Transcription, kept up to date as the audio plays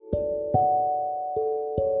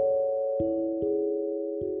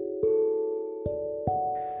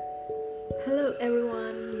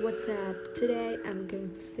everyone, what's up? Today I'm going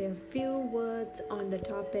to say a few words on the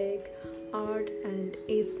topic art and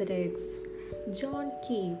aesthetics. John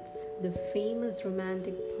Keats, the famous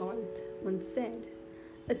romantic poet, once said,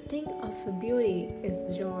 "A thing of beauty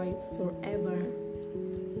is joy forever."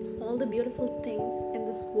 All the beautiful things in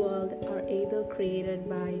this world are either created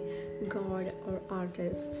by God or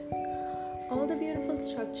artists. All the beautiful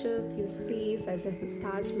structures you see, such as the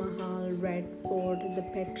Taj Mahal, Red Fort, the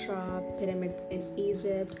Petra pyramids in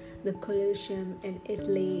Egypt, the Colosseum in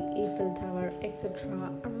Italy, Eiffel Tower,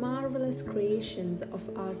 etc., are marvelous creations of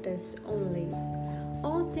artists only.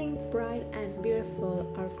 All things bright and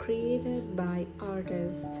beautiful are created by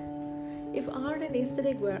artists. If art and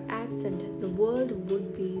aesthetic were absent, the world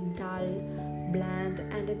would be dull, bland,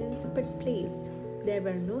 and an insipid place. There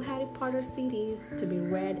were no Harry Potter series to be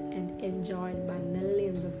read and enjoyed by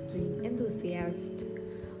millions of film enthusiasts.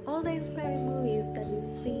 All the inspiring movies that we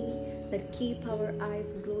see that keep our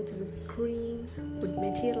eyes glued to the screen would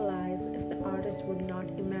materialize if the artist would not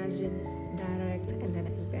imagine, direct, and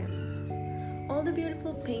enact them. All the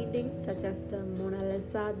beautiful paintings, such as the Mona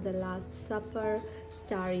Lisa, The Last Supper,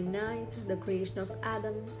 Starry Night, The Creation of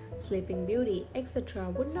Adam, Sleeping Beauty, etc.,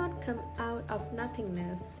 would not come out of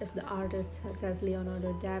nothingness if the artists such as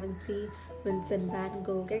Leonardo da Vinci, Vincent van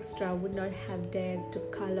Gogh, etc., would not have dared to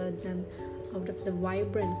color them out of the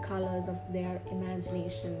vibrant colors of their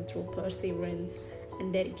imagination through perseverance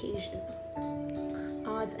and dedication.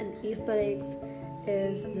 Arts and aesthetics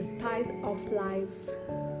is the spice of life.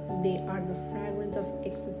 They are the fragrance of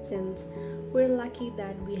existence. We're lucky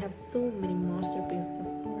that we have so many masterpieces of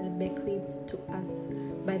art bequeathed to us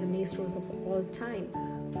by the maestros of all time.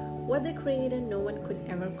 What they created, no one could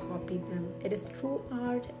ever copy them. It is true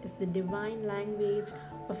art is the divine language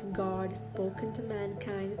of God spoken to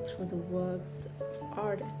mankind through the works of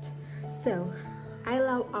artists. So, I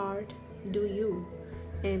love art. Do you?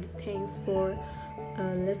 And thanks for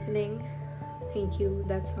listening. Thank you.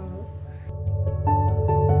 That's all.